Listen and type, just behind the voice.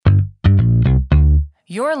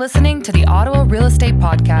You're listening to the Ottawa Real Estate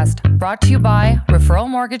Podcast, brought to you by Referral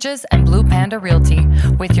Mortgages and Blue Panda Realty,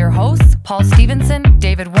 with your hosts, Paul Stevenson,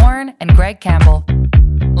 David Warren, and Greg Campbell.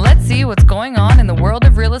 Let's see what's going on in the world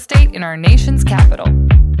of real estate in our nation's capital.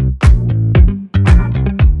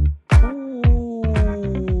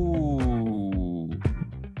 Ooh.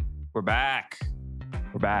 We're back.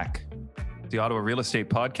 The Ottawa Real Estate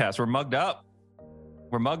Podcast. We're mugged up.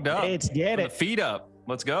 Let's get it. Feet up.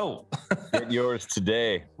 Let's go. Get yours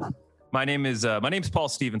today. My name's Paul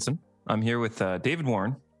Stevenson. I'm here with David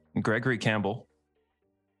Warren and Gregory Campbell.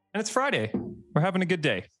 And it's Friday. We're having a good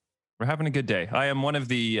day. I am one of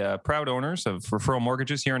the proud owners of Referral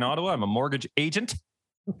Mortgages here in Ottawa. I'm a mortgage agent.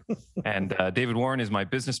 And David Warren is my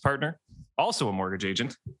business partner, also a mortgage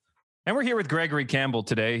agent. And we're here with Gregory Campbell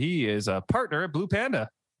today. He is a partner at Blue Panda.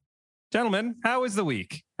 Gentlemen, how is the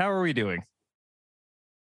week? How are we doing?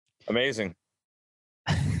 Amazing.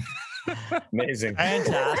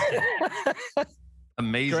 Fantastic.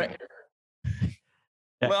 Amazing. Great.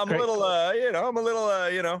 Well, I'm a little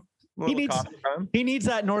coffee time. He needs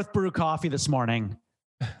that North Brew coffee this morning.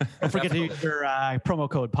 Don't forget to use your promo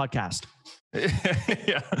code podcast.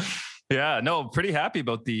 Yeah. No, pretty happy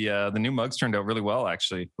about the new mugs. Turned out really well,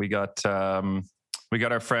 actually. We got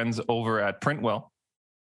our friends over at Printwell.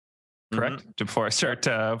 Correct. Mm-hmm. Before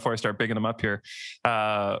I start bigging them up here,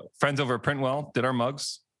 friends over at Printwell did our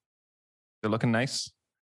mugs. They're looking nice.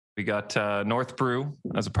 We got North Brew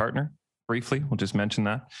as a partner. Briefly, we'll just mention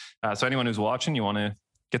that. So anyone who's watching, you want to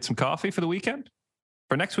get some coffee for the weekend,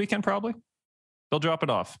 for next weekend probably, they'll drop it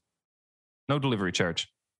off. No delivery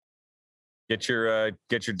charge. Get your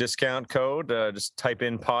discount code. Just type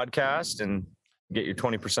in podcast and get your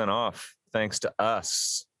 20% off. Thanks to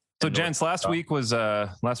us. So, gents, last week was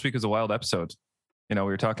a wild episode. You know,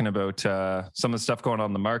 we were talking about some of the stuff going on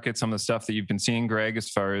in the market, some of the stuff that you've been seeing, Greg, as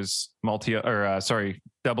far as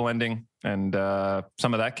double ending and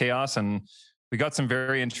some of that chaos. And we got some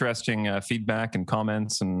very interesting feedback and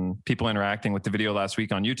comments and people interacting with the video last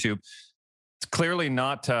week on YouTube. It's clearly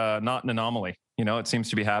not an anomaly. You know, it seems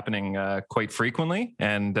to be happening quite frequently.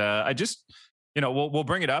 And I just, you know, we'll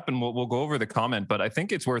bring it up and we'll go over the comment, but I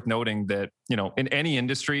think it's worth noting that, you know, in any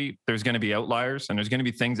industry, there's going to be outliers and there's going to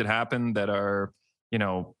be things that happen that are, you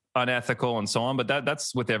know, unethical and so on, but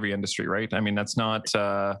that's with every industry, right? I mean, that's not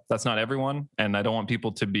everyone. And I don't want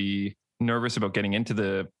people to be nervous about getting into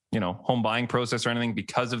the, you know, home buying process or anything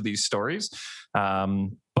because of these stories.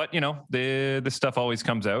 But you know, the stuff always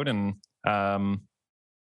comes out and,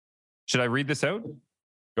 should I read this out?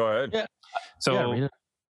 Go ahead. Yeah. So, read it.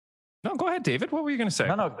 No, go ahead, David. What were you going to say?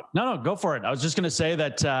 No, go for it. I was just going to say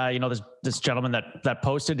that, you know, this gentleman that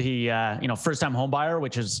posted, he, you know, first time home buyer,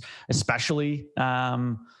 which is especially,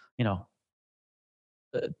 you know,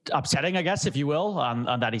 upsetting, I guess, if you will,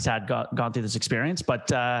 on that he's gone through this experience.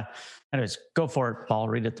 But anyways, go for it, Paul.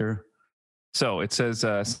 Read it through. So it says,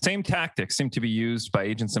 same tactics seem to be used by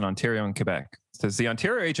agents in Ontario and Quebec. It says, the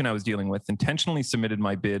Ontario agent I was dealing with intentionally submitted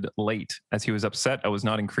my bid late as he was upset I was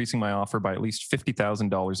not increasing my offer by at least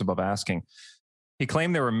 $50,000 above asking. He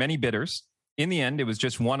claimed there were many bidders. In the end, it was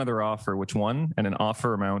just one other offer, which won, and an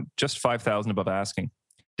offer amount just $5,000 above asking.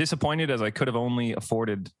 Disappointed as I could have only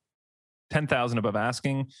afforded $10,000 above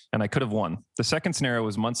asking, and I could have won. The second scenario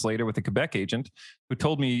was months later with a Quebec agent who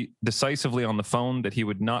told me decisively on the phone that he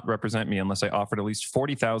would not represent me unless I offered at least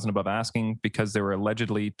 $40,000 above asking because there were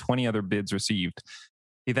allegedly 20 other bids received.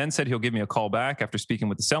 He then said he'll give me a call back after speaking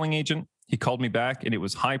with the selling agent. He called me back and it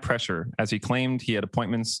was high pressure as he claimed he had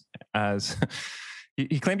appointments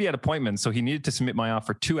so he needed to submit my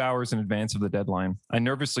offer 2 hours in advance of the deadline. I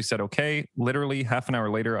nervously said, okay. Literally half an hour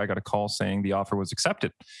later, I got a call saying the offer was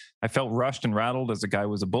accepted. I felt rushed and rattled as the guy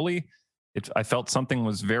was a bully. I felt something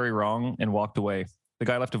was very wrong and walked away. The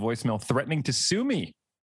guy left a voicemail threatening to sue me.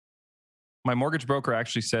 My mortgage broker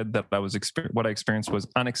actually said that what I experienced was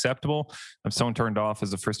unacceptable. I'm so turned off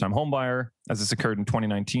as a first-time home buyer, as this occurred in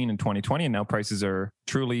 2019 and 2020, and now prices are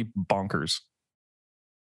truly bonkers.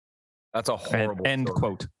 That's a horrible end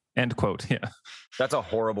story. quote. Yeah. That's a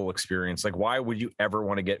horrible experience. Like, why would you ever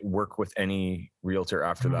want to work with any realtor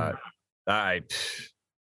after that?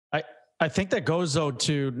 I think that goes though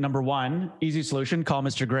to number one, easy solution, call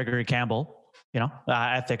Mr. Gregory Campbell, you know,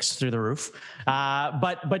 ethics through the roof.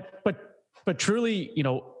 But truly, you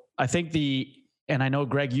know, I think and I know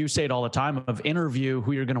Greg, you say it all the time, of interview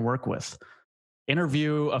who you're going to work with.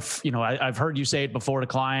 Interview of, you know, I've heard you say it before to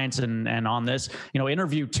clients and on this, you know,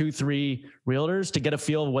 interview 2-3 realtors to get a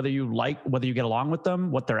feel of whether you get along with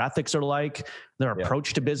them, what their ethics are like, their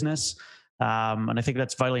approach to business. And I think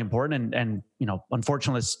that's vitally important. And, you know,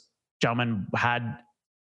 unfortunately, this gentleman had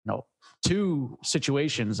two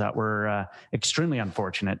situations that were extremely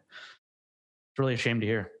unfortunate. It's really a shame to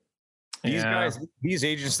hear. These guys, these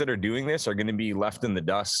agents that are doing this are going to be left in the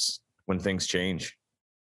dust when things change.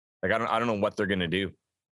 Like, I don't know what they're going to do,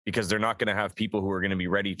 because they're not going to have people who are going to be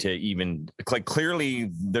ready to even, like,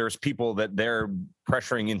 clearly there's people that they're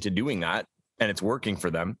pressuring into doing that and it's working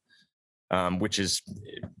for them, which is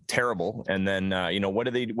terrible. And then, what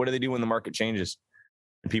do they do when the market changes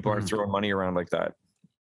and people aren't throwing money around like that?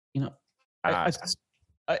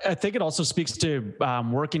 I think it also speaks to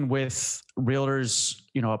working with realtors,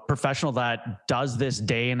 a professional that does this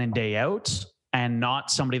day in and day out, and not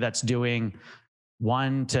somebody that's doing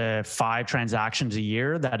 1 to 5 transactions a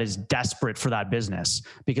year that is desperate for that business,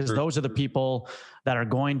 because those are the people that are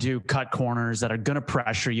going to cut corners, that are going to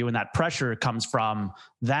pressure you. And that pressure comes from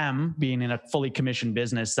them being in a fully commissioned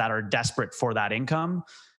business that are desperate for that income.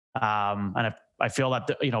 And if I feel that,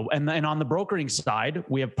 and on the brokering side,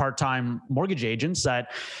 we have part-time mortgage agents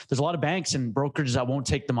that there's a lot of banks and brokerages that won't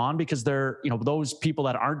take them on because they're, those people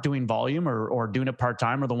that aren't doing volume or doing it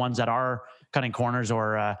part-time are the ones that are cutting corners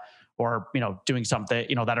or doing something,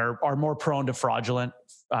 that are more prone to fraudulent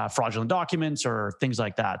documents or things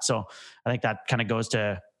like that. So I think that kind of goes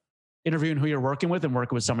to interviewing who you're working with and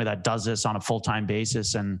working with somebody that does this on a full-time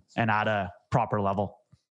basis and at a proper level.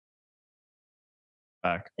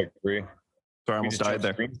 Back. I agree. Sorry, I almost died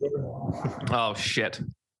there. Oh, shit.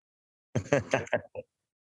 You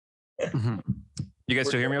guys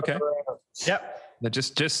still hear me okay? Yep. That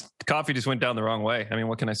just coffee just went down the wrong way. I mean,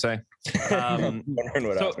 what can I say? Wondering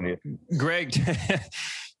what happened to you. Greg,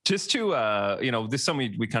 just to, this is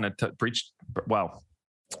something we kind of breached. Wow.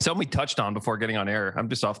 Something we touched on before getting on air. I'm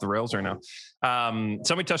just off the rails right now.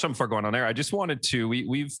 Something touched on before going on air. I just wanted to,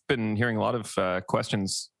 we've been hearing a lot of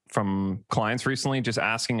questions from clients recently, just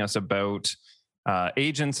asking us about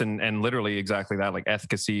agents and literally exactly that, like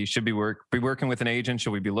efficacy. Should we be working with an agent?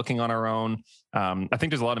 Should we be looking on our own? I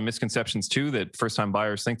think there's a lot of misconceptions too, that first-time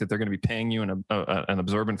buyers think that they're going to be paying you an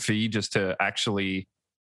absorbent fee just to actually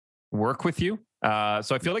work with you. So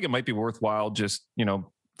I feel like it might be worthwhile just,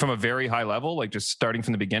 from a very high level, like just starting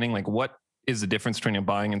from the beginning, like what is the difference between a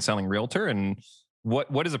buying and selling realtor, and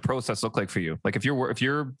what does the process look like for you? Like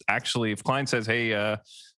if client says, hey,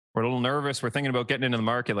 we're a little nervous, we're thinking about getting into the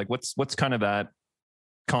market, like what's kind of that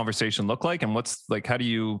conversation look like, and what's like, how do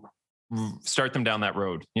you start them down that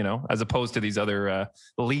road, as opposed to these other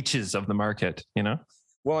leeches of the market,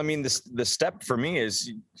 Well, I mean, the step for me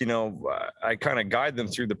is, I kind of guide them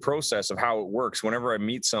through the process of how it works. Whenever I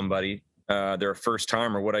meet somebody, they're a first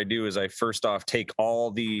time, or what I do is I first off take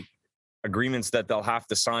all the agreements that they'll have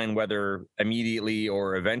to sign, whether immediately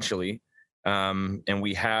or eventually. And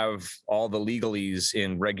we have all the legalese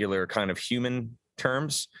in regular kind of human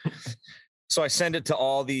terms. So I send it to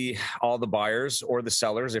all the buyers or the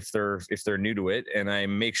sellers if they're new to it, and I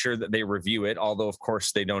make sure that they review it. Although of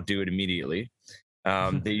course they don't do it immediately.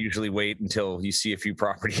 They usually wait until you see a few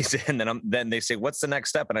properties, and then they say, "What's the next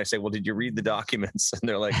step?" And I say, "Well, did you read the documents?" And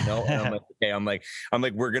they're like, "No." And I'm like, "Okay." I'm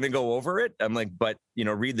like, "We're gonna go over it." I'm like, "But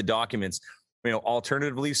read the documents."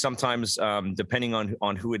 Alternatively, sometimes depending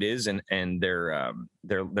on who it is and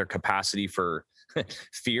their capacity for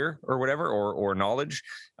fear or whatever or knowledge,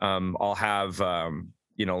 I'll have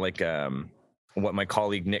what my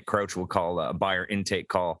colleague Nick Crouch will call a buyer intake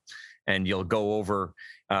call, and you'll go over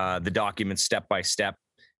the documents step by step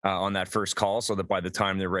on that first call, so that by the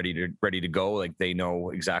time they're ready to go, like they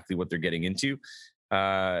know exactly what they're getting into.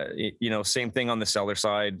 Same thing on the seller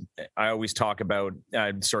side. I always talk about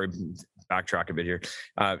backtrack a bit here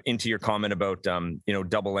into your comment about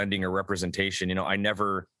double ending or representation.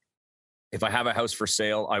 If I have a house for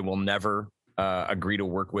sale, I will never agree to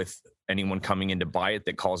work with anyone coming in to buy it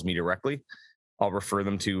that calls me directly. I'll refer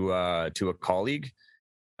them to a colleague,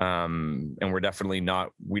 and we're definitely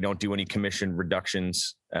we don't do any commission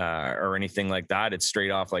reductions or anything like that. It's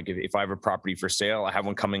straight off. Like if I have a property for sale, I have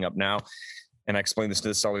one coming up now. And I explained this to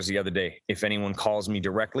the sellers the other day. If anyone calls me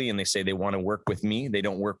directly and they say they want to work with me, they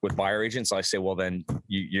don't work with buyer agents, I say, well, then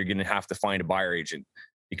you're going to have to find a buyer agent,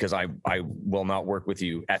 because I will not work with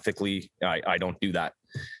you ethically. I don't do that.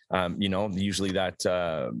 Usually that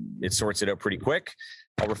it sorts it out pretty quick.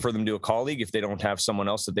 I'll refer them to a colleague if they don't have someone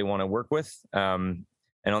else that they want to work with. And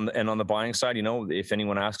on the buying side, if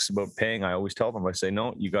anyone asks about paying, I always tell them, I say,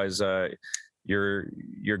 no, you guys,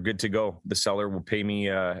 you're good to go. The seller will pay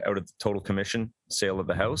me out of the total commission sale of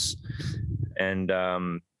the house. And,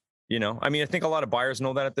 I think a lot of buyers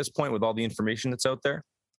know that at this point with all the information that's out there.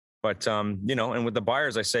 But, and with the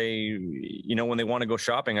buyers, I say, when they want to go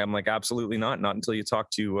shopping, I'm like, absolutely not until you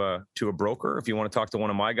talk to a broker. If you want to talk to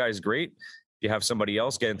one of my guys, great. you have somebody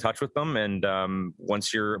else, get in touch with them. And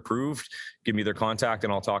once you're approved, give me their contact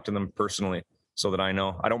and I'll talk to them personally so that I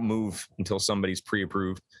know. I don't move until somebody's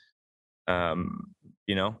pre-approved, and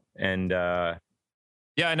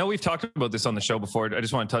yeah, I know we've talked about this on the show before. I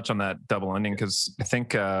just want to touch on that double ending because I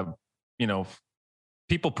think,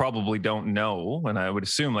 people probably don't know. And I would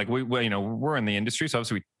assume like we're in the industry. So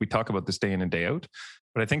obviously we talk about this day in and day out.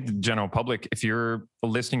 But I think the general public, if you're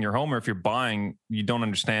listing your home or if you're buying, you don't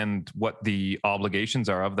understand what the obligations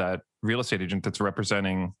are of that real estate agent that's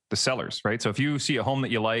representing the sellers, right? So if you see a home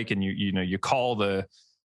that you like and you call the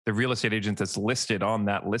real estate agent that's listed on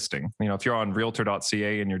that listing, if you're on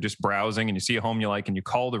realtor.ca and you're just browsing and you see a home you like and you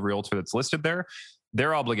call the realtor that's listed there,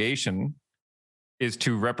 their obligation is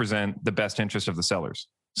to represent the best interest of the sellers.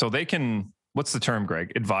 So they can, what's the term,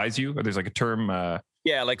 Greg? Advise you? Or there's like a term.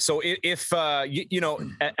 Yeah. Like, so if,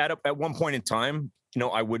 at one point in time,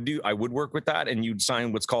 I would work with that and you'd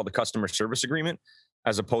sign what's called a customer service agreement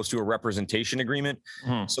as opposed to a representation agreement.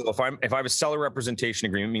 Mm-hmm. So if I have a seller representation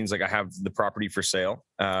agreement, means like I have the property for sale,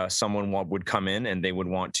 someone would come in and they would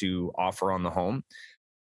want to offer on the home.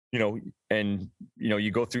 You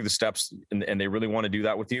go through the steps and they really want to do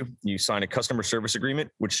that with you. You sign a customer service agreement,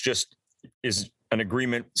 which just is an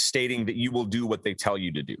agreement stating that you will do what they tell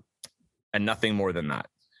you to do and nothing more than that.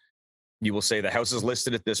 You will say the house is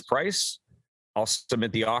listed at this price. I'll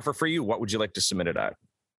submit the offer for you. What would you like to submit it at?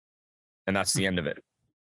 And that's the end of it.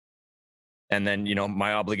 And then,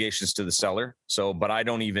 my obligations to the seller. So, but I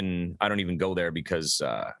don't even go there because,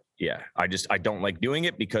 I don't like doing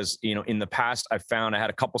it because, in the past I found I had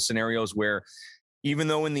a couple scenarios where even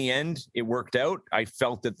though in the end it worked out, I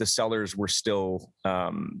felt that the sellers were still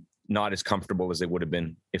not as comfortable as they would have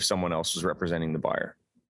been if someone else was representing the buyer.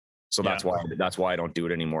 So that's why I don't do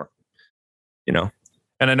it anymore.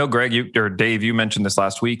 And I know Greg, or Dave, you mentioned this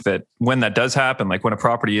last week that when that does happen, like when a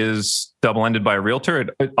property is double-ended by a realtor,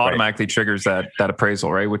 it automatically triggers that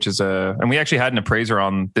appraisal, right? Which is and we actually had an appraiser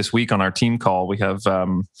on this week on our team call. We have,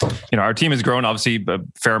 our team has grown obviously a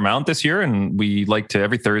fair amount this year, and we like to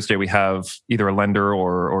every Thursday we have either a lender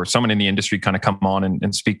or someone in the industry kind of come on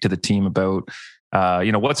and speak to the team about,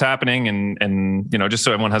 what's happening and just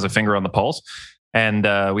so everyone has a finger on the pulse. And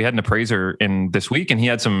we had an appraiser in this week, and he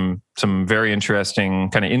had some very interesting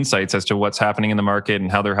kind of insights as to what's happening in the market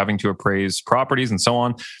and how they're having to appraise properties and so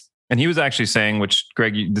on. And he was actually saying, which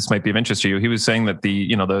Greg, this might be of interest to you. He was saying that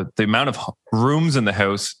the amount of rooms in the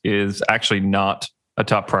house is actually not a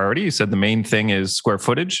top priority. He said the main thing is square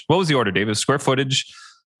footage. What was the order, David? Square footage,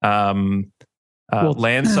 land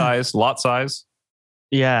size, lot size.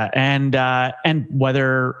 Yeah, and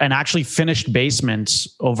actually finished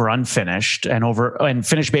basements over unfinished, and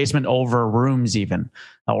finished basement over rooms even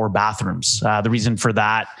or bathrooms. The reason for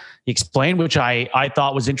that he explained, which I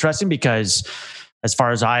thought was interesting because as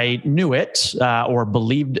far as I knew it or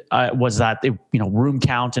believed, was that room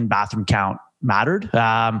count and bathroom count mattered.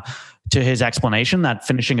 To his explanation, that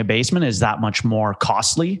finishing a basement is that much more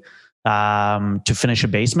costly to finish a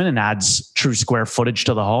basement and adds true square footage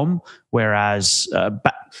to the home, whereas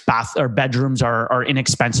bath or bedrooms are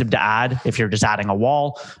inexpensive to add if you're just adding a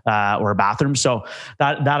wall or a bathroom. So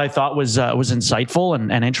that I thought was insightful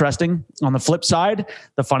and interesting. On the flip side,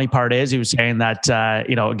 the funny part is he was saying that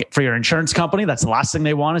for your insurance company, that's the last thing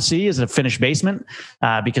they want to see is a finished basement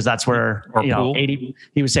because that's where 80.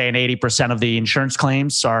 He was saying 80% of the insurance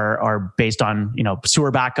claims are based on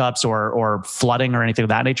sewer backups or flooding or anything of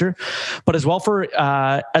that nature. But as well for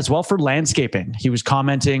landscaping, he was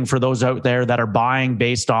commenting for those out there that are buying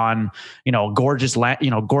based on gorgeous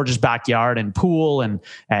backyard and pool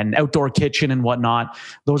and outdoor kitchen and whatnot.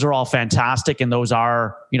 Those are all fantastic, and those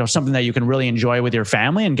are something that you can really enjoy with your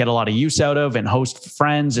family and get a lot of use out of and host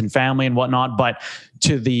friends and family and whatnot. But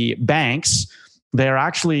to the banks, they're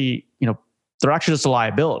actually just a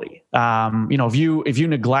liability. If you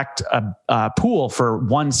neglect a pool for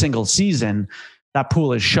one single season, that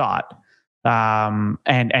pool is shot.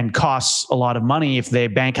 And costs a lot of money if the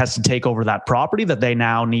bank has to take over that property that they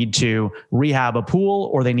now need to rehab a pool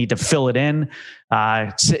or they need to fill it in.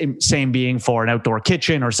 Same being for an outdoor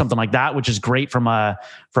kitchen or something like that, which is great from a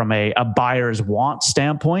buyer's want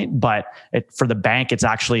standpoint. But for the bank, it's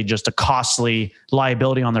actually just a costly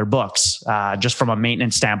liability on their books, just from a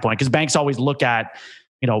maintenance standpoint, because banks always look at,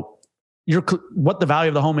 what the value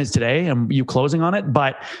of the home is today and you closing on it.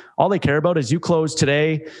 But all they care about is you close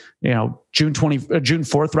today, June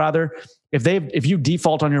 4th rather. If you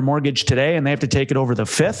default on your mortgage today and they have to take it over the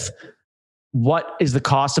 5th, what is the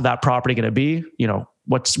cost of that property going to be?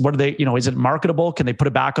 What are they, is it marketable? Can they put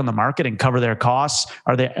it back on the market and cover their costs?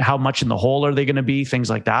 How much in the hole are they going to be? Things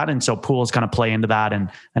like that. And so pools kind of play into that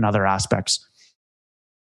and other aspects.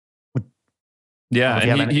 Yeah. If you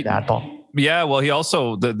have anything to add, Paul. Yeah. Well, he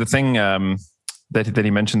also, the thing that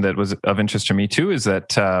he mentioned that was of interest to me too, is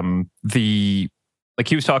that like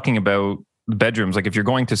he was talking about the bedrooms. Like if you're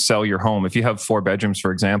going to sell your home, if you have 4 bedrooms,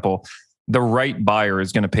 for example, the right buyer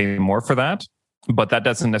is going to pay more for that. But that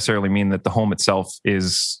doesn't necessarily mean that the home itself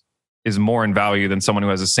is more in value than someone who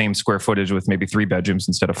has the same square footage with maybe 3 bedrooms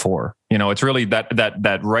instead of 4. It's really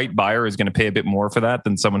that right buyer is going to pay a bit more for that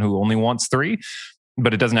than someone who only wants 3,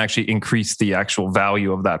 but it doesn't actually increase the actual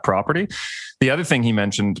value of that property. The other thing he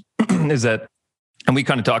mentioned is that, and we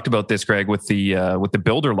kind of talked about this, Greg, with the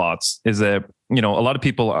builder lots, is that, a lot of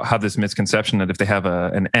people have this misconception that if they have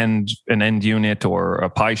an end unit or a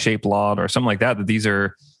pie-shaped lot or something like that, that these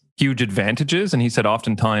are huge advantages. And he said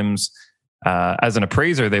oftentimes, as an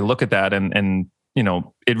appraiser, they look at that and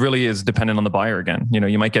it really is dependent on the buyer again.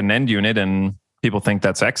 You might get an end unit and people think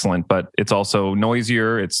that's excellent, but it's also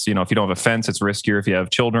noisier. It's, if you don't have a fence, it's riskier. If you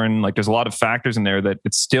have children, like there's a lot of factors in there that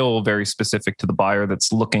it's still very specific to the buyer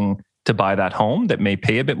that's looking to buy that home that may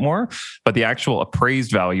pay a bit more, but the actual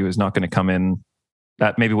appraised value is not going to come in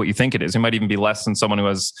that maybe what you think it is. It might even be less than someone who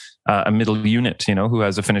has a middle unit, who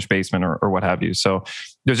has a finished basement or what have you. So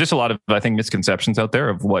there's just a lot of, I think, misconceptions out there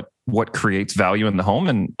of what creates value in the home.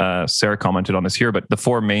 And Sarah commented on this here, but the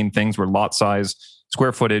 4 main things were lot size,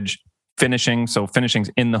 square footage, finishing. So finishings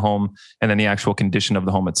in the home, and then the actual condition of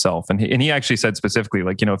the home itself. And he actually said specifically,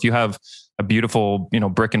 like, if you have a beautiful,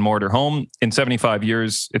 brick and mortar home in 75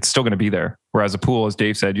 years, it's still going to be there. Whereas a pool, as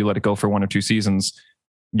Dave said, you let it go for 1 or 2 seasons,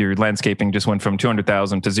 your landscaping just went from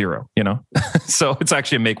 200,000 to 0, so it's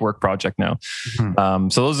actually a make work project now. Mm-hmm.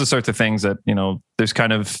 So those are the sorts of things that, there's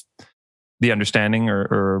kind of the understanding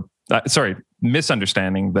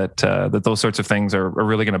misunderstanding that those sorts of things are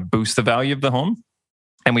really going to boost the value of the home.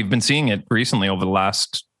 And we've been seeing it recently over the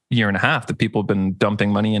last year and a half that people have been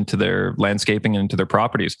dumping money into their landscaping and into their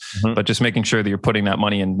properties, but just making sure that you're putting that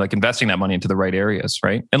money in, like investing that money into the right areas,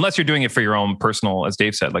 right? Unless you're doing it for your own personal, as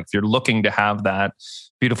Dave said, like if you're looking to have that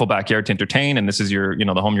beautiful backyard to entertain, and this is your,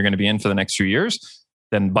 the home you're going to be in for the next few years,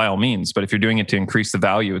 then by all means. But if you're doing it to increase the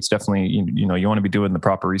value, it's definitely, you want to be doing the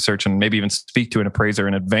proper research and maybe even speak to an appraiser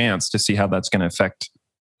in advance to see how that's going to affect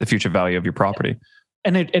the future value of your property.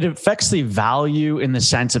 And it affects the value in the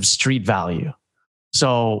sense of street value.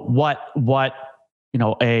 So what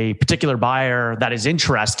a particular buyer that is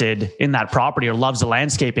interested in that property or loves the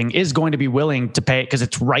landscaping is going to be willing to pay because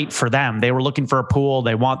it's right for them. They were looking for a pool.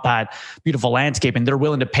 They want that beautiful landscaping. They're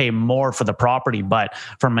willing to pay more for the property, but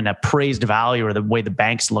from an appraised value or the way the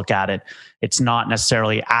banks look at it, it's not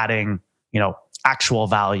necessarily adding, actual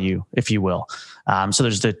value, if you will. So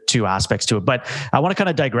there's the 2 aspects to it, but I want to kind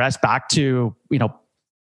of digress back to,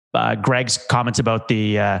 Greg's comments about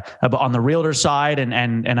on the realtor side,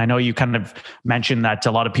 and I know you kind of mentioned that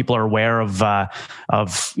a lot of people are aware of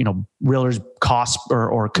realtors' costs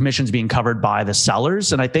or commissions being covered by the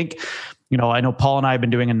sellers, and I think I know Paul and I have been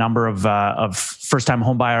doing a number of first-time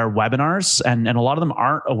homebuyer webinars, and a lot of them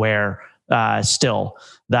aren't aware still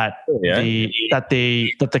that the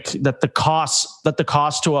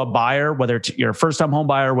cost to a buyer, whether you're a first-time home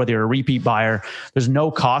buyer, whether you're a repeat buyer, there's no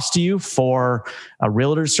cost to you for a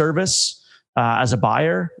realtor service as a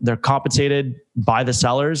buyer. They're compensated by the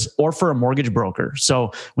sellers or for a mortgage broker.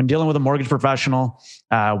 So when dealing with a mortgage professional,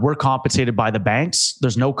 we're compensated by the banks.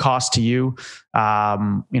 There's no cost to you.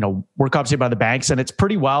 We're compensated by the banks, and it's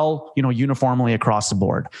pretty well, uniformly across the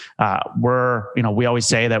board. We always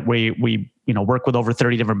say that we work with over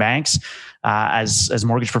 30 different banks as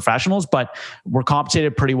mortgage professionals, but we're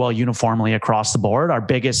compensated pretty well uniformly across the board.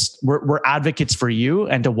 We're advocates for you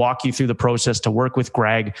and to walk you through the process, to work with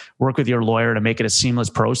Greg, work with your lawyer to make it a seamless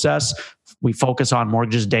process. We focus on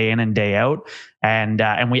mortgages day in and day out,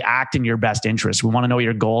 and we act in your best interest. We want to know what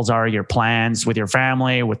your goals are, your plans with your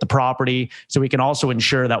family, with the property, so we can also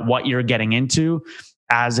ensure that what you're getting into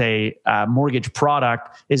as a mortgage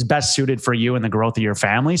product is best suited for you and the growth of your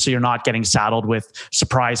family. So you're not getting saddled with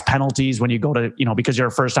surprise penalties when you go to, because you're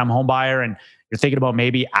a first-time home buyer and you're thinking about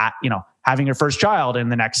maybe having your first child in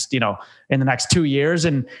the next 2 years,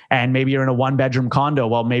 and maybe you're in a 1-bedroom condo.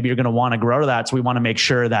 Well, maybe you're going to want to grow to that. So we want to make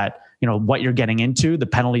sure that, what you're getting into, the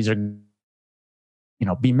penalties are,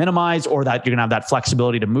 be minimized, or that you're going to have that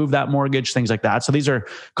flexibility to move that mortgage, things like that. So these are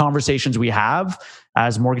conversations we have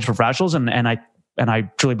as mortgage professionals. And I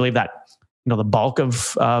truly believe that, the bulk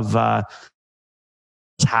of have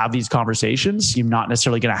these conversations. You're not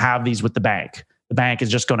necessarily going to have these with the bank. The bank is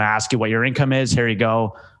just going to ask you what your income is. Here you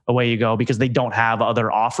go. Away you go, because they don't have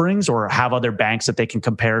other offerings or have other banks that they can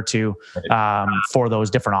compare to for those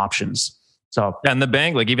different options. So, and the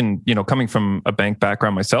bank, like even, coming from a bank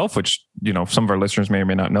background myself, which, some of our listeners may or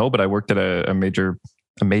may not know, but I worked at a major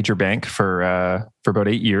a major bank for about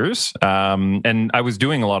 8 years, and I was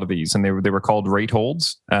doing a lot of these, and they were called rate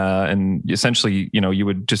holds, and essentially, you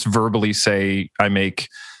would just verbally say, I make,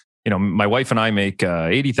 my wife and I make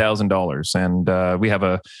 $80,000, and we have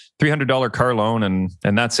a $300 car loan,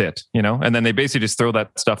 and that's it, and then they basically just throw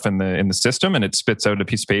that stuff in the system, and it spits out a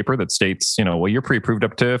piece of paper that states, well, you're pre-approved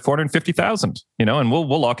up to 450,000, and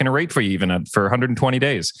we'll lock in a rate for you even for 120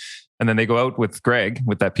 days. And then they go out with Greg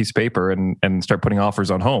with that piece of paper and start putting offers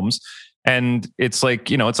on homes. And it's like,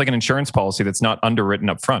 it's like an insurance policy that's not underwritten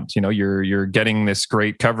up front. You're getting this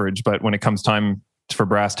great coverage, but when it comes time for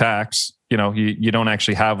brass tacks, you don't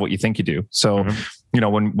actually have what you think you do. So,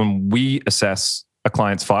 when we assess a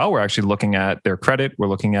client's file, we're actually looking at their credit, we're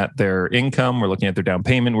looking at their income, we're looking at their down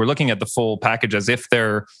payment, we're looking at the full package as if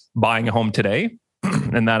they're buying a home today.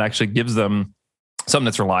 And that actually gives them something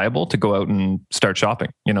that's reliable to go out and start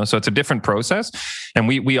shopping, so it's a different process. And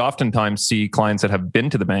we oftentimes see clients that have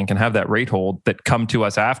been to the bank and have that rate hold that come to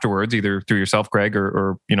us afterwards, either through yourself, Greg,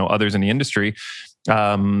 or others in the industry,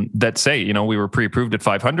 that say, we were pre-approved at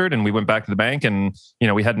 500 and we went back to the bank and,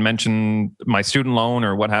 we hadn't mentioned my student loan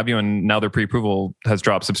or what have you. And now their pre-approval has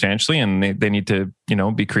dropped substantially and they need to,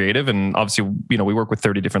 be creative. And obviously, we work with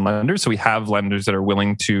 30 different lenders. So we have lenders that are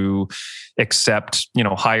willing to accept,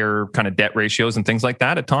 higher kind of debt ratios and things like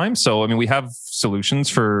that at times. So, we have solutions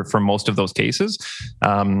for most of those cases.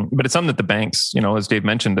 But it's something that the banks, as Dave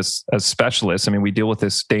mentioned, as specialists, we deal with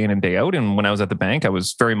this day in and day out. And when I was at the bank, I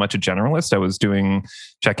was very much a generalist. I was doing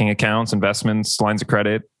checking accounts, investments, lines of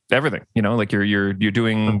credit, everything, like you're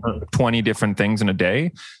doing 20 different things in a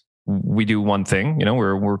day. We do one thing,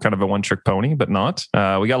 we're kind of a one trick pony, but not,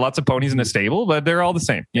 we got lots of ponies in the stable, but they're all the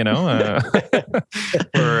same,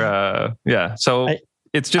 So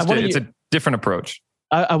it's just, it's a different approach.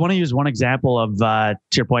 I want to use one example of, to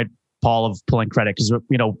your point, Paul, of pulling credit. Cause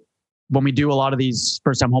when we do a lot of these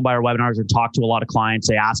first time homebuyer webinars or talk to a lot of clients,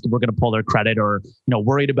 they ask if we're going to pull their credit or,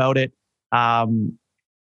 worried about it.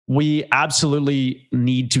 We absolutely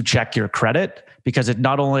need to check your credit because it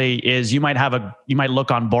not only is, you might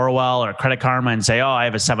look on Borrowell or Credit Karma and say, oh, I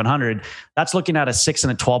have a 700. That's looking at a 6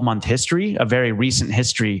 and a 12 month history, a very recent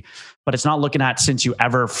history, but it's not looking at since you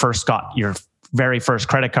ever first got your very first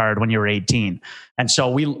credit card when you were 18. And so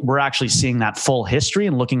we're actually seeing that full history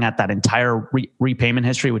and looking at that entire repayment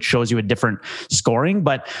history, which shows you a different scoring.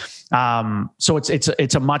 But so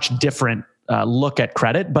it's a much different look at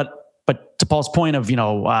credit. But to Paul's point of,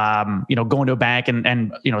 going to a bank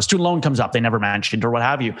and student loan comes up, they never mentioned or what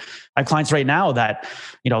have you. I have clients right now that,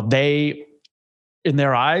 they, in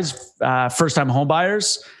their eyes, first time home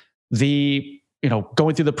buyers,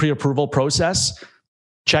 going through the pre-approval process,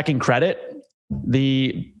 checking credit,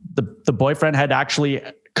 the boyfriend had actually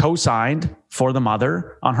co-signed for the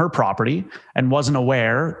mother on her property and wasn't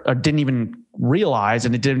aware or didn't even realize,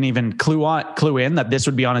 and it didn't even clue in that this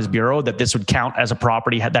would be on his bureau, that this would count as a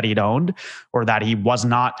property that he'd owned, or that he was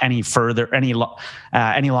not any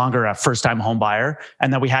longer a first-time home buyer,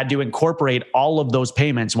 and that we had to incorporate all of those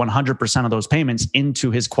payments, 100% of those payments,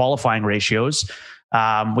 into his qualifying ratios,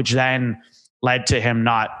 which then led to him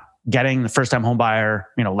not getting the first-time home buyer,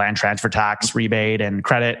 land transfer tax rebate and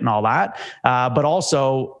credit and all that, but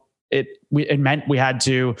also it meant we had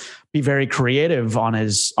to be very creative on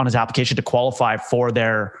his application to qualify for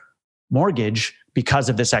their mortgage because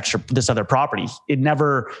of this other property. It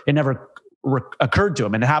never occurred to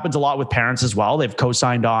him. And it happens a lot with parents as well. They've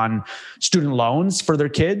co-signed on student loans for their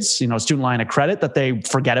kids, student line of credit that they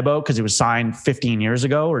forget about because it was signed 15 years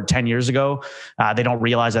ago or 10 years ago. They don't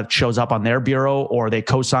realize that it shows up on their bureau, or they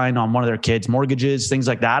co-sign on one of their kids' mortgages, things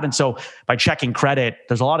like that. And so by checking credit,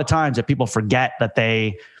 there's a lot of times that people forget that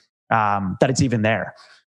that it's even there.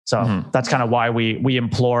 So that's kind of why we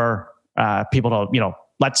implore people to,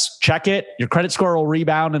 let's check it. Your credit score will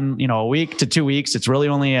rebound in, a week to 2 weeks. It's really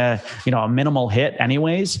only a minimal hit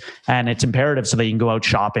anyways. And it's imperative so that you can go out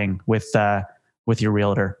shopping with your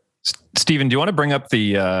realtor. Stephen, do you want to bring up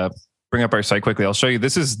our site quickly? I'll show you.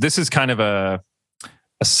 This is kind of a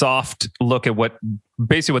soft look at what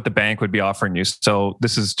the bank would be offering you. So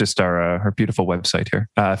this is just our beautiful website here.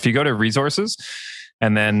 If you go to resources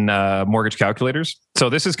and then mortgage calculators. So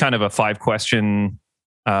this is kind of a 5-question.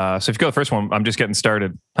 So if you go to the first one, I'm just getting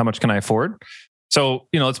started. How much can I afford? So,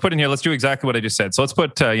 let's put in here, let's do exactly what I just said. So let's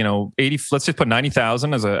put, 80, let's just put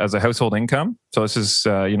 90,000 as a household income. So this is,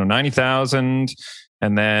 90,000.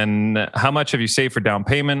 And then how much have you saved for down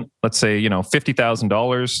payment? Let's say,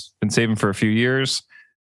 $50,000, been saving for a few years.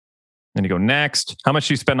 Then you go next. How much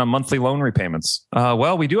do you spend on monthly loan repayments?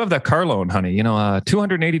 Well, we do have that car loan, honey,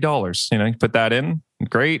 $280, you put that in.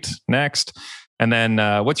 Great. Next. And then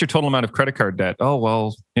what's your total amount of credit card debt? Oh,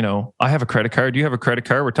 well, I have a credit card. You have a credit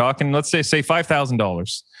card. We're talking, let's say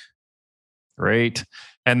 $5,000. Great.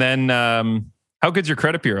 And then how good's your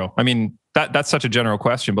credit bureau? I mean, that's such a general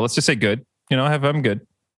question, but let's just say good. I'm good.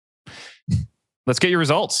 Let's get your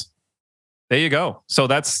results. There you go. So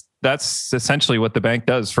that's essentially what the bank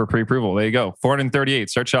does for pre-approval. There you go. 438.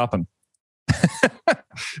 Start shopping.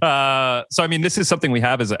 So I mean, this is something we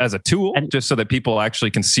have as a tool, just so that people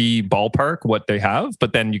actually can see ballpark what they have.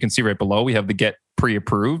 But then you can see right below we have the get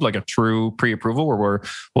pre-approved, like a true pre-approval, where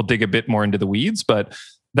we'll dig a bit more into the weeds. But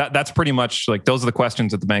that's pretty much like those are the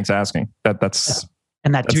questions that the bank's asking. That's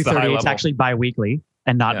 238 is actually bi-weekly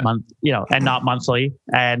and not and not monthly.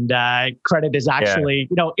 And credit is actually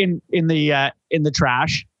in the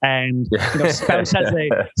trash. And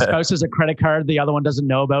spouse has a credit card the other one doesn't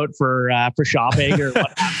know about for shopping or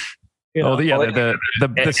what.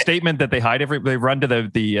 The statement that they run to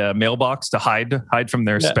the mailbox to hide from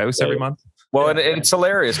their spouse every month. Well, and it's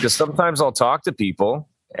hilarious because sometimes I'll talk to people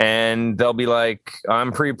and they'll be like,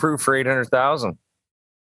 "I'm pre-approved for $800,000."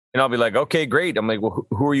 And I'll be like, okay, great. I'm like, well,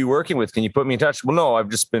 who are you working with? Can you put me in touch? Well, no,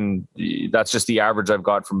 that's just the average I've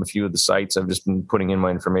got from a few of the sites. I've just been putting in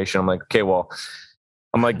my information. I'm like, okay, well,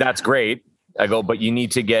 that's great. I go, but you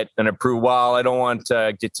need to get an approval. Well, I don't want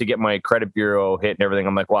to get my credit bureau hit and everything.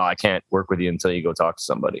 I'm like, well, I can't work with you until you go talk to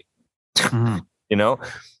somebody,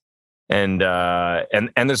 And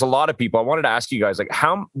there's a lot of people. I wanted to ask you guys, like,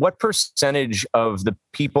 what percentage of the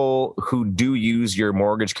people who do use your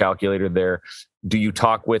mortgage calculator there do you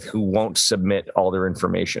talk with who won't submit all their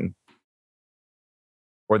information,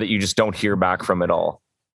 or that you just don't hear back from at all?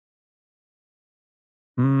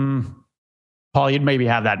 Paul, you'd maybe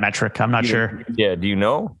have that metric. I'm not sure. Yeah. Do you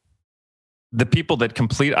know? The people that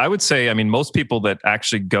complete, I would say, I mean, most people that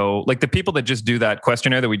actually go, like the people that just do that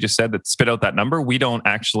questionnaire that we just said that spit out that number, we don't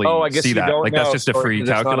actually see that. Like that's just a free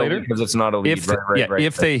calculator. Because it's not a lead.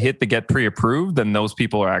 If they hit the get pre-approved, then those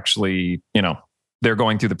people are actually, they're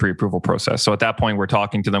going through the pre-approval process. So at that point, we're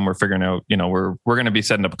talking to them. We're figuring out, we're going to be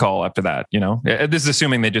setting up a call after that. This is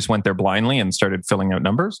assuming they just went there blindly and started filling out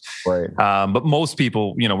numbers. Right. But most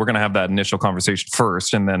people, we're going to have that initial conversation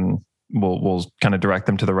first, and then we'll kind of direct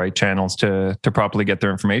them to the right channels to properly get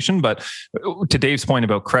their information. But to Dave's point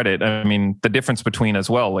about credit, I mean, the difference between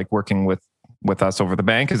as well, like working with us over the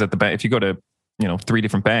bank, is that the bank, if you go to 3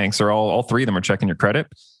 different banks, or all 3 of them are checking your credit.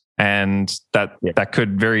 And that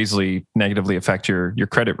could very easily negatively affect your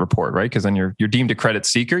credit report, right? Because then you're deemed a credit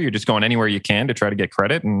seeker. You're just going anywhere you can to try to get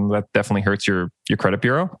credit, and that definitely hurts your credit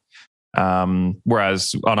bureau.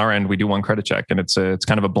 Whereas on our end, we do one credit check, and it's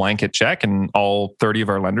kind of a blanket check, and all 30 of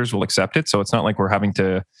our lenders will accept it. So it's not like we're having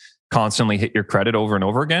to constantly hit your credit over and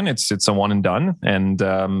over again. It's a one and done, and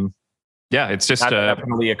it's just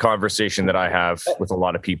definitely a conversation that I have with a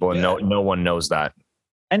lot of people, and no one knows that.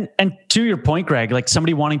 And to your point, Greg, like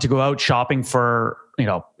somebody wanting to go out shopping for,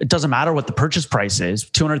 it doesn't matter what the purchase price is,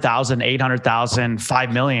 200,000, 800,000,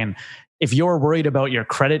 5 million. If you're worried about your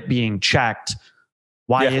credit being checked,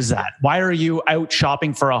 why is that? Why are you out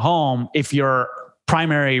shopping for a home if your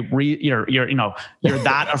primary you're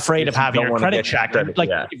that afraid of having your credit checked?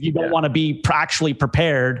 If you don't want to be actually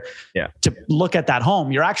prepared to look at that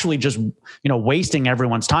home, you're actually just wasting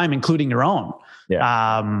everyone's time, including your own.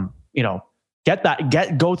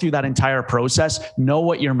 Go through that entire process, know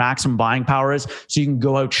what your maximum buying power is, so you can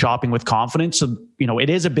go out shopping with confidence. So,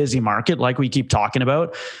 it is a busy market, like we keep talking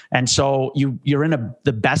about. And so you're in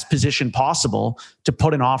the best position possible to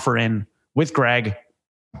put an offer in with Greg,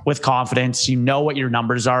 with confidence. You know what your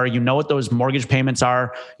numbers are. You know what those mortgage payments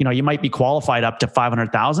are. You might be qualified up to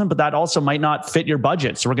 500,000, but that also might not fit your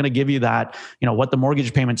budget. So we're going to give you that, what the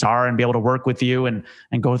mortgage payments are, and be able to work with you and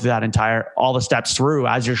go through that all the steps through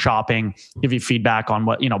as you're shopping, give you feedback on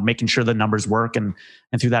what, making sure the numbers work and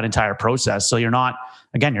through that entire process. So you're not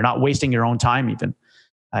wasting your own time even.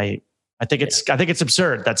 I think it's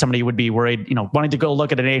absurd that somebody would be worried, wanting to go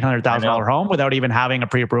look at an $800,000 home without even having a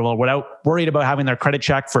pre-approval, without worried about having their credit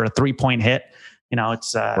check for a 3-point hit.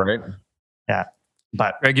 It's right. Yeah.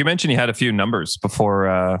 But Greg, you mentioned you had a few numbers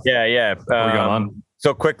before. Before we go on.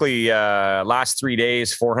 So quickly, last 3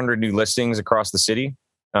 days, 400 new listings across the city.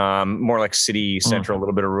 More like city central, a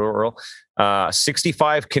little bit of rural.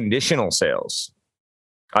 65 conditional sales.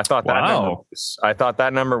 I thought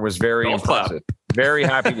that number was very impressive. Very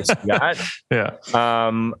happy to see that.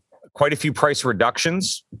 Yeah. Quite a few price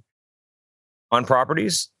reductions on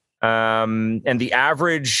properties. And the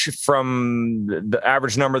average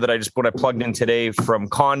number that when I plugged in today from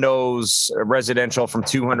condos, residential from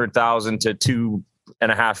 200,000 to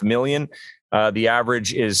 2.5 million. The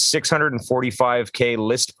average is $645K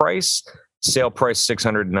list price, sale price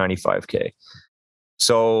 $695K.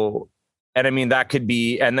 So, and I mean, that could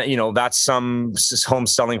be, and you know, that's some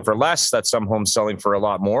homes selling for less, that's some homes selling for a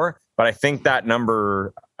lot more. But I think that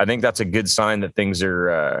number, I think that's a good sign that things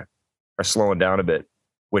are slowing down a bit,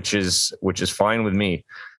 which is fine with me.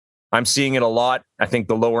 I'm seeing it a lot. I think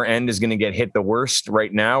the lower end is going to get hit the worst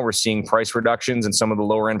right now. We're seeing price reductions and some of the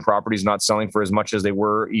lower end properties not selling for as much as they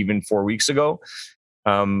were even 4 weeks ago,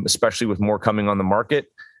 especially with more coming on the market.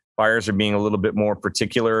 Buyers are being a little bit more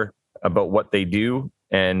particular about what they do.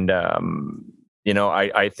 And, you know,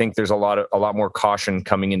 I think there's a lot more caution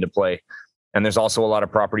coming into play. And there's also a lot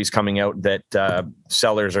of properties coming out that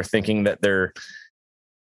sellers are thinking that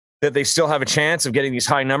they still have a chance of getting these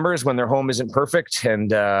high numbers when their home isn't perfect,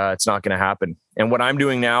 and it's not going to happen. And what I'm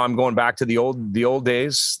doing now, I'm going back to the old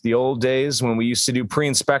days when we used to do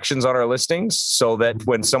pre-inspections on our listings, so that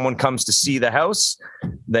when someone comes to see the house,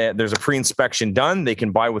 there's a pre-inspection done. They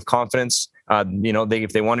can buy with confidence. You know,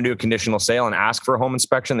 if they want to do a conditional sale and ask for a home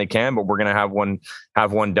inspection, they can, but we're going to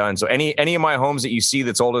have one done. So any of my homes that you see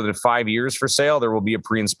that's older than 5 years for sale, there will be a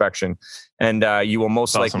pre-inspection, and you will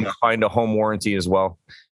most likely find a home warranty as well.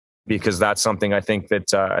 Because that's something I think that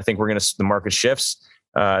the market shifts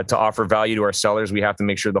to offer value to our sellers. We have to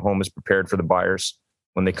make sure the home is prepared for the buyers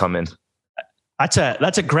when they come in. That's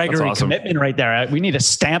a Gregory commitment right there. We need a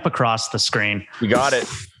stamp across the screen. You got it.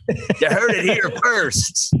 You heard it here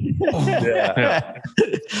first. Yeah.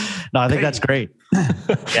 No, I think that's great.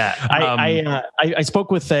 Yeah, I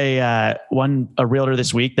spoke with a realtor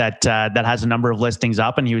this week that has a number of listings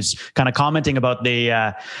up, and he was kind of commenting about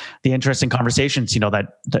the interesting conversations. You know, that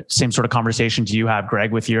same sort of conversations you have,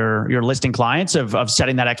 Greg, with your listing clients of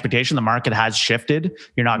setting that expectation. The market has shifted.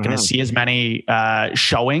 You're not going to see as many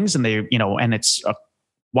showings, and and it's a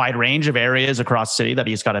wide range of areas across the city that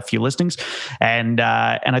he's got a few listings, and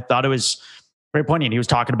I thought it was very poignant. He was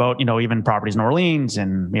talking about, even properties in Orleans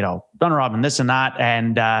and, Dunrobin and this and that,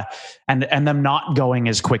 and them not going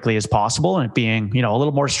as quickly as possible, and it being, a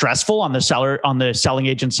little more stressful on the selling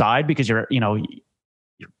agent side, because you're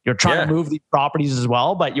trying to move these properties as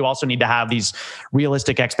well, but you also need to have these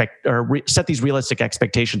realistic set these realistic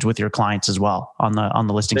expectations with your clients as well on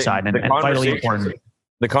the listing side, and vitally important.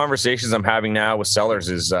 The conversations I'm having now with sellers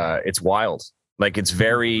is it's wild. Like, it's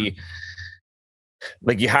very.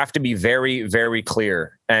 Like, you have to be very, very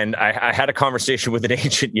clear. And I had a conversation with an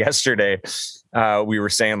agent yesterday. We were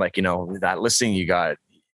saying, like, that listing you got,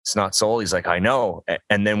 it's not sold. He's like, I know.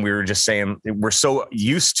 And then we were just saying, we're so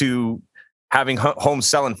used to having homes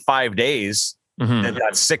sell in 5 days. Mm-hmm. And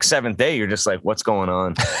that 6th, 7th day, you're just like, what's going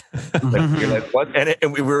on? You're like, what?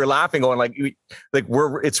 And we were laughing, going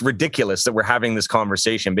it's ridiculous that we're having this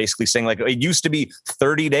conversation, basically saying, like, it used to be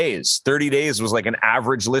 30 days. 30 days was like an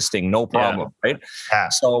average listing, no problem. Yeah. Right. Yeah.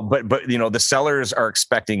 So, but the sellers are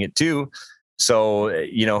expecting it too. So,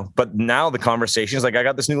 but now the conversation is like, I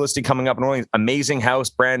got this new listing coming up in Orleans, amazing house,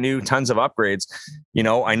 brand new, tons of upgrades.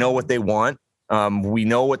 I know what they want. We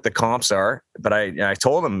know what the comps are, but I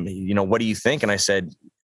told him, what do you think? And I said,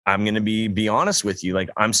 I'm going to be honest with you. Like,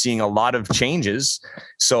 I'm seeing a lot of changes.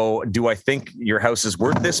 So do I think your house is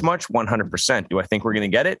worth this much? 100%. Do I think we're going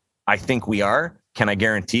to get it? I think we are. Can I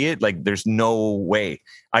guarantee it? Like, there's no way.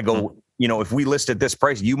 I go, if we list at this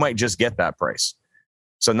price, you might just get that price.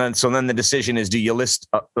 So then the decision is, do you list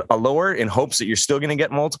a lower in hopes that you're still going to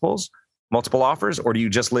get multiple offers, or do you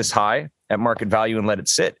just list high at market value and let it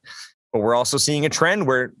sit? But we're also seeing a trend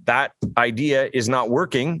where that idea is not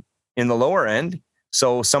working in the lower end.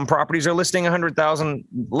 So some properties are listing 100,000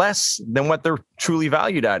 less than what they're truly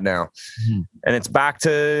valued at now. Mm-hmm. And it's back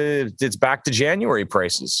to January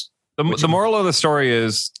prices. The moral of the story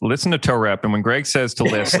is, listen to Toe Rep, and when Greg says to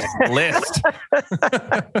list, list.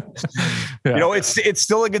 Yeah. It's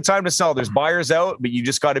still a good time to sell. There's buyers out, but you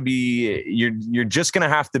just got to be. You're just going to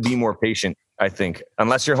have to be more patient, I think,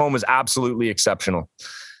 unless your home is absolutely exceptional.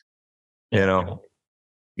 You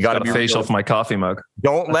got to be facial for my coffee mug.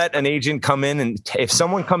 Don't let an agent come in, and if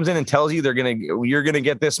someone comes in and tells you you're gonna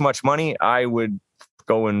get this much money, I would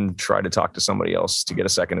go and try to talk to somebody else to get a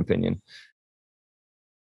second opinion.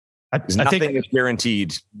 Nothing is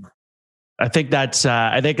guaranteed. I think that's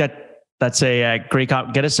a great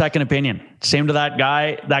get a second opinion. Same to that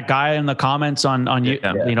guy in the comments on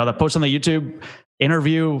that post on the YouTube.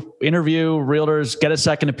 Interview realtors, get a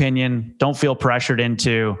second opinion. Don't feel pressured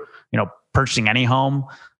into purchasing any home,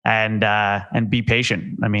 and be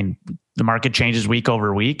patient. I mean, the market changes week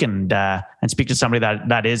over week, and speak to somebody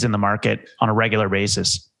that is in the market on a regular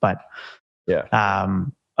basis. But I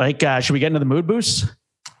think should we get into the mood boosts?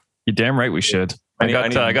 You're damn right we should. I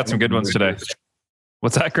got some good ones today.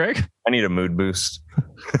 What's that, Greg? I need a mood boost.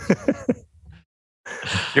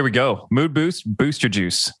 Here we go. Mood boost, booster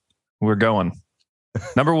juice. We're going.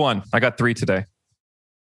 Number one. I got 3 today.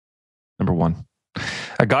 Number one.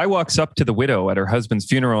 A guy walks up to the widow at her husband's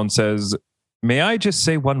funeral and says, "May I just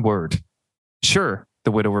say one word?" "Sure,"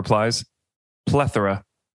 the widow replies. "Plethora."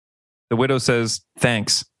 The widow says,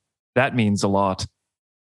 "Thanks. That means a lot."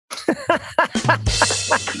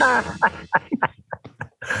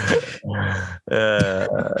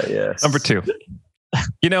 Yes. Number 2.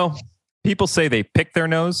 You know, people say they pick their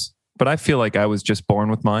nose, but I feel like I was just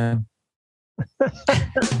born with mine.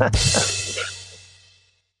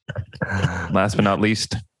 Last but not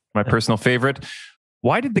least, my personal favorite.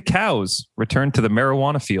 Why did the cows return to the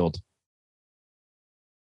marijuana field?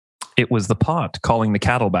 It was the pot calling the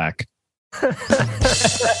cattle back.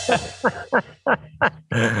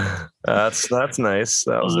 That's nice.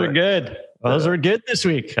 Those are good. Those are good this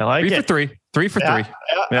week. I like 3 it. for 3. 3 for 3. Yeah,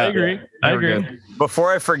 I agree. I agree. Good.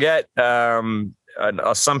 Before I forget, some of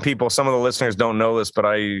the listeners don't know this, but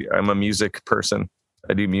I'm a music person.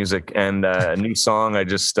 I do music, and a new song. I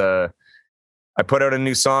put out a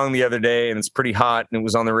new song the other day, and it's pretty hot, and it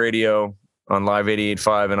was on the radio on Live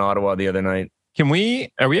 88.5 in Ottawa the other night. Are we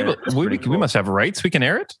able? We must have rights. We can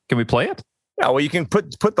air it. Can we play it? Yeah, well, you can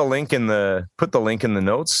put the link in the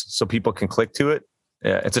notes so people can click to it.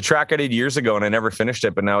 Yeah, it's a track I did years ago, and I never finished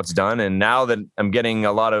it, but now it's done. And now that I'm getting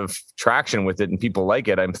a lot of traction with it and people like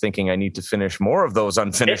it, I'm thinking I need to finish more of those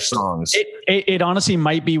unfinished songs. It honestly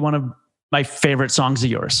might be one of my favorite songs of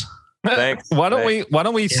yours. Thanks. Why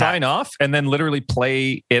don't we sign off and then literally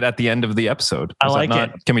play it at the end of the episode? I like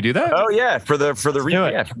it. Can we do that? Oh yeah, for the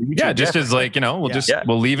Yeah, just as like,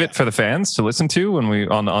 we'll leave it for the fans to listen to when we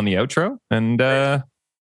on the outro. And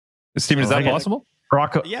Steven, is that possible?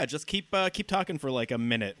 Rocco. Yeah, just keep talking for like a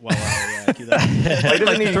minute while I do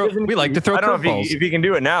that. We like to throw I don't know curveballs. if you can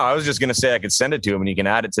do it now. I was just going to say I could send it to him and he can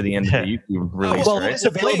add it to the end of the YouTube release. Well, right? it's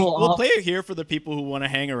available. We'll play it here for the people who want to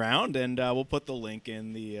hang around, and we'll put the link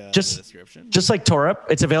in the description. Just like Torep,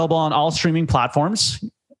 it's available on all streaming platforms: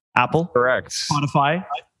 Apple, Correct, Spotify,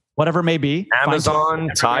 whatever it may be, Amazon,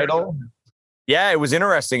 Tidal. Yeah, it was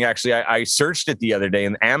interesting actually. I searched it the other day,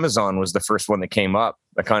 and Amazon was the first one that came up.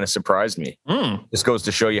 That kind of surprised me. This goes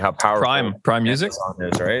to show you how powerful Prime Music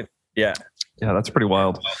is, right? Yeah, that's pretty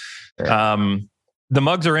wild. The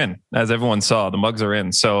mugs are in, as everyone saw. The mugs are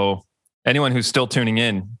in. So anyone who's still tuning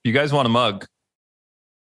in, if you guys want a mug,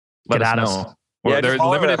 let us know. Yeah, there's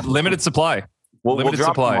limited supply. We'll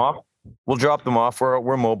drop them off. We'll drop them off.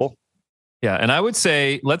 We're mobile. Yeah, and I would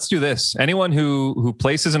say let's do this. Anyone who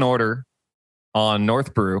places an order on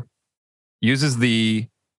North Brew, uses the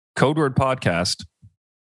code word podcast,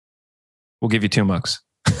 we'll give you 2 mugs.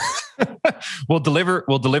 We'll deliver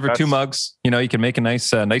 2 mugs. You can make a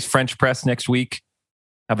nice French press next week.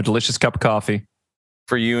 Have a delicious cup of coffee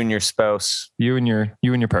for you and your spouse. You and your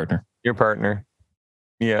partner. Your partner.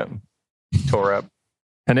 Yeah. Tore up.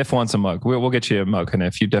 Hanif wants a mug. We'll get you a mug,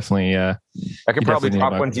 Hanif. You definitely I could probably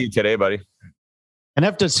drop one to you today, buddy.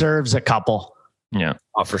 Hanif deserves a couple. Yeah.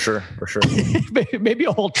 Oh, for sure. Maybe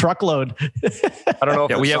a whole truckload. I don't know.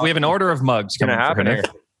 If we have an order of mugs coming for Hanif.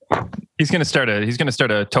 He's gonna start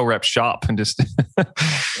a toe rep shop and just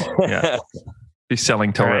be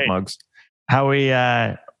selling toe rep mugs. How we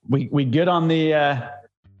good on the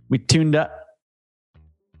we tuned up.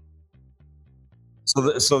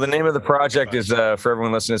 So the name of the project is for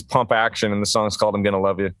everyone listening is Pump Action, and the song's called "I'm Gonna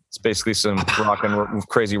Love You." It's basically some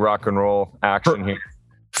crazy rock and roll action here.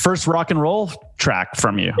 First rock and roll track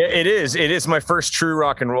from you. It is my first true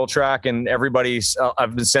rock and roll track, and everybody's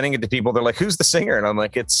I've been sending it to people. They're like, "Who's the singer?" And I'm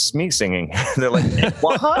like, "It's me singing." They're like,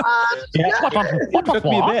 "What?" It took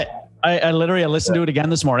me a bit. I literally listened to it again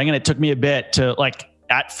this morning, and it took me a bit to like.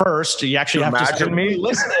 At first, you actually have to start me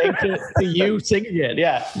listening to you singing it.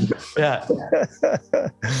 Yeah.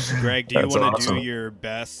 Greg, do you want to do your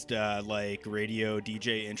best radio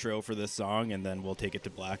DJ intro for this song, and then we'll take it to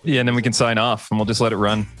black? Yeah, and then we can sign off, and we'll just let it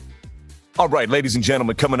run. All right, ladies and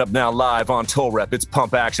gentlemen, coming up now live on Toe Rep, it's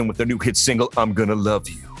Pump Action with their new hit single, "I'm Gonna Love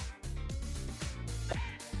You."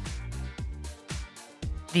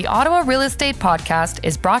 The Ottawa Real Estate Podcast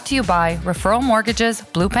is brought to you by Referral Mortgages,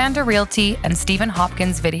 Blue Panda Realty, and Stephen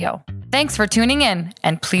Hopkins Video. Thanks for tuning in,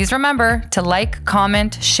 and please remember to like,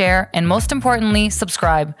 comment, share, and most importantly,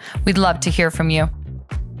 subscribe. We'd love to hear from you.